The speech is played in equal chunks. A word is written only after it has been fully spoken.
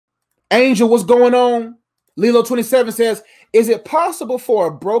Angel, what's going on? Lilo 27 says, is it possible for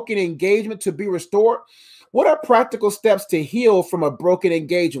a broken engagement to be restored? What are practical steps to heal from a broken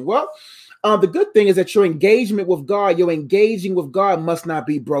engagement? Well, the good thing is that your engagement with God, your engaging with God must not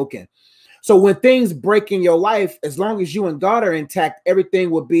be broken. So when things break in your life, as long as you and God are intact,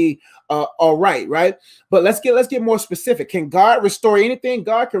 everything will be all right, right? But let's get more specific. Can God restore anything?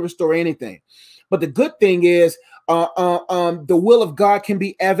 God can restore anything. But the good thing is the will of God can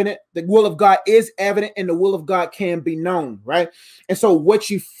be evident. The will of God is evident, and the will of God can be known, right? And so what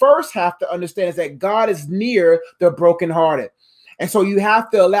you first have to understand is that God is near the brokenhearted. And so you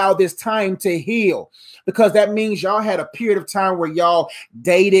have to allow this time to heal, because that means y'all had a period of time where y'all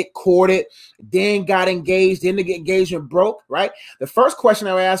dated, courted, then got engaged, then the engagement broke, right? The first question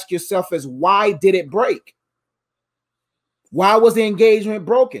I would ask yourself is, why did it break? Why was the engagement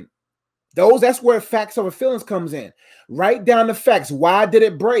broken? That's where facts over feelings comes in. Write down the facts. Why did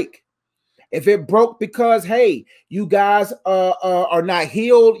it break? If it broke because, hey, you guys are not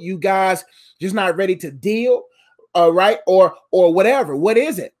healed, you guys just not ready to deal, right? Or whatever. What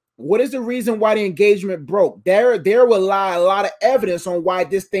is it? What is the reason why the engagement broke? There will lie a lot of evidence on why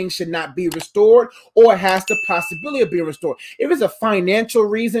this thing should not be restored, or has the possibility of being restored. If it's a financial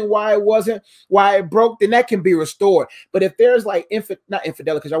reason why it broke, then that can be restored. But if there's like not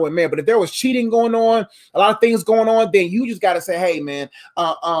infidelity, because I wasn't married, but if there was cheating going on, a lot of things going on, then you just got to say, hey man,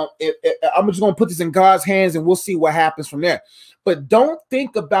 I'm just gonna put this in God's hands and we'll see what happens from there. But don't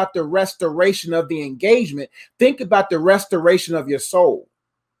think about the restoration of the engagement. Think about the restoration of your soul.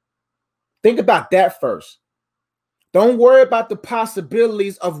 Think about that first. Don't worry about the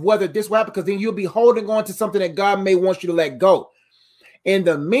possibilities of whether this will happen, because then you'll be holding on to something that God may want you to let go. In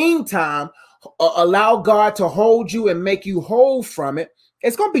the meantime, allow God to hold you and make you whole from it.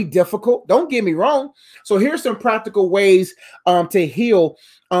 It's going to be difficult. Don't get me wrong. So here's some practical ways to heal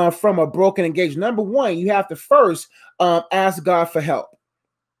from a broken engagement. Number one, you have to first ask God for help.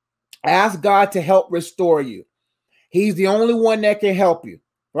 Ask God to help restore you. He's the only one that can help you.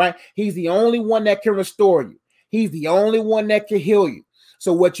 Right? He's the only one that can restore you. He's the only one that can heal you.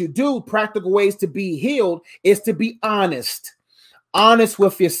 So what you do, practical ways to be healed, is to be honest. Honest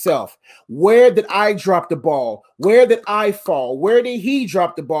with yourself. Where did I drop the ball? Where did I fall? Where did he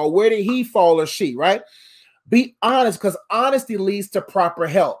drop the ball? Where did he fall, or she, right? Be honest, because honesty leads to proper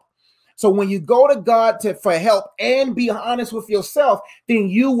help. So when you go to God for help and be honest with yourself, then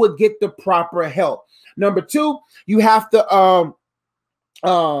you will get the proper help. Number two, you have to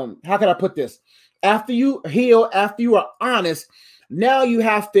how can I put this? After you heal, after you are honest, now you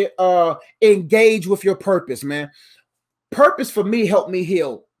have to engage with your purpose, man. Purpose for me helped me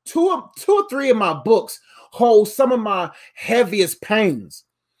heal. Two or three of my books hold some of my heaviest pains.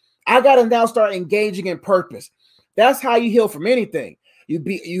 I got to now start engaging in purpose. That's how you heal from anything.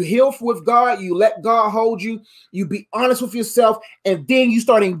 You heal with God, you let God hold you, you be honest with yourself, and then you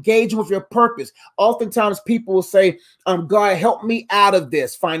start engaging with your purpose. Oftentimes people will say, God, help me out of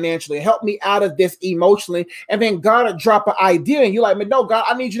this financially, help me out of this emotionally, and then God will drop an idea, and you're like, no, God,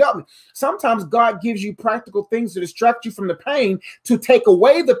 I need you to help me. Sometimes God gives you practical things to distract you from the pain, to take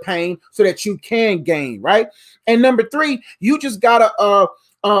away the pain so that you can gain, right? And number three, you just got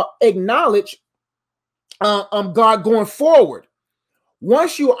to acknowledge God going forward.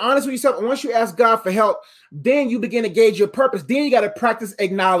 Once you're honest with yourself, and once you ask God for help, then you begin to gauge your purpose. Then you got to practice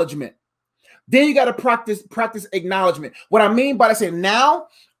acknowledgement. Then you got to practice acknowledgement. What I mean by that, saying, now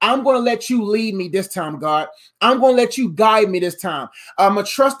I'm going to let you lead me this time, God. I'm going to let you guide me this time. I'm going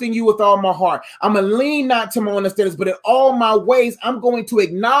to trust in you with all my heart. I'm going to lean not to my understanding, but in all my ways, I'm going to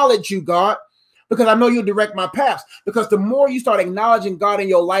acknowledge you, God, because I know you'll direct my paths. Because the more you start acknowledging God in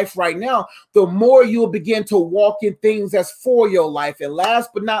your life right now, the more you'll begin to walk in things that's for your life. And last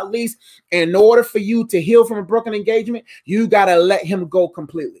but not least, in order for you to heal from a broken engagement, you got to let him go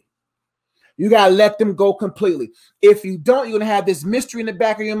completely. You got to let them go completely. If you don't, you're going to have this mystery in the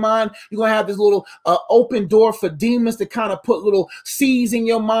back of your mind. You're going to have this little open door for demons to kind of put little seeds in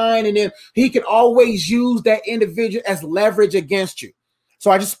your mind. And then he can always use that individual as leverage against you. So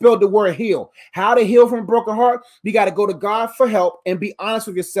I just spelled the word heal. How to heal from a broken heart? You got to go to God for help and be honest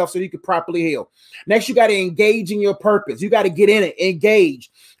with yourself so you can properly heal. Next, you got to engage in your purpose. You got to get in it, engage.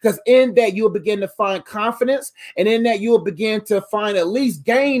 Because in that, you'll begin to find confidence. And in that, you'll begin to find at least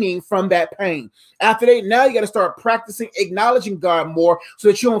gaining from that pain. After that, now you got to start practicing acknowledging God more so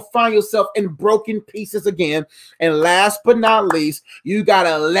that you don't find yourself in broken pieces again. And last but not least, you got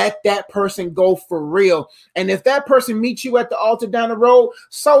to let that person go for real. And if that person meets you at the altar down the road,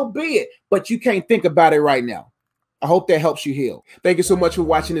 so be it. But you can't think about it right now. I hope that helps you heal. Thank you so much for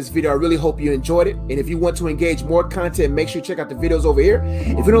watching this video. I really hope you enjoyed it. And if you want to engage more content, make sure you check out the videos over here. If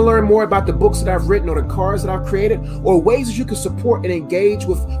you want to learn more about the books that I've written or the cards that I've created or ways that you can support and engage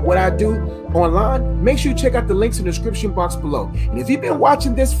with what I do online, make sure you check out the links in the description box below. And if you've been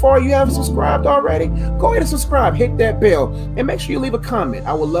watching this far, you haven't subscribed already, go ahead and subscribe, hit that bell, and make sure you leave a comment.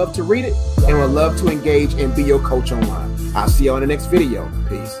 I would love to read it and would love to engage and be your coach online. I'll see you on the next video.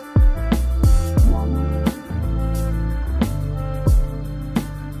 Peace.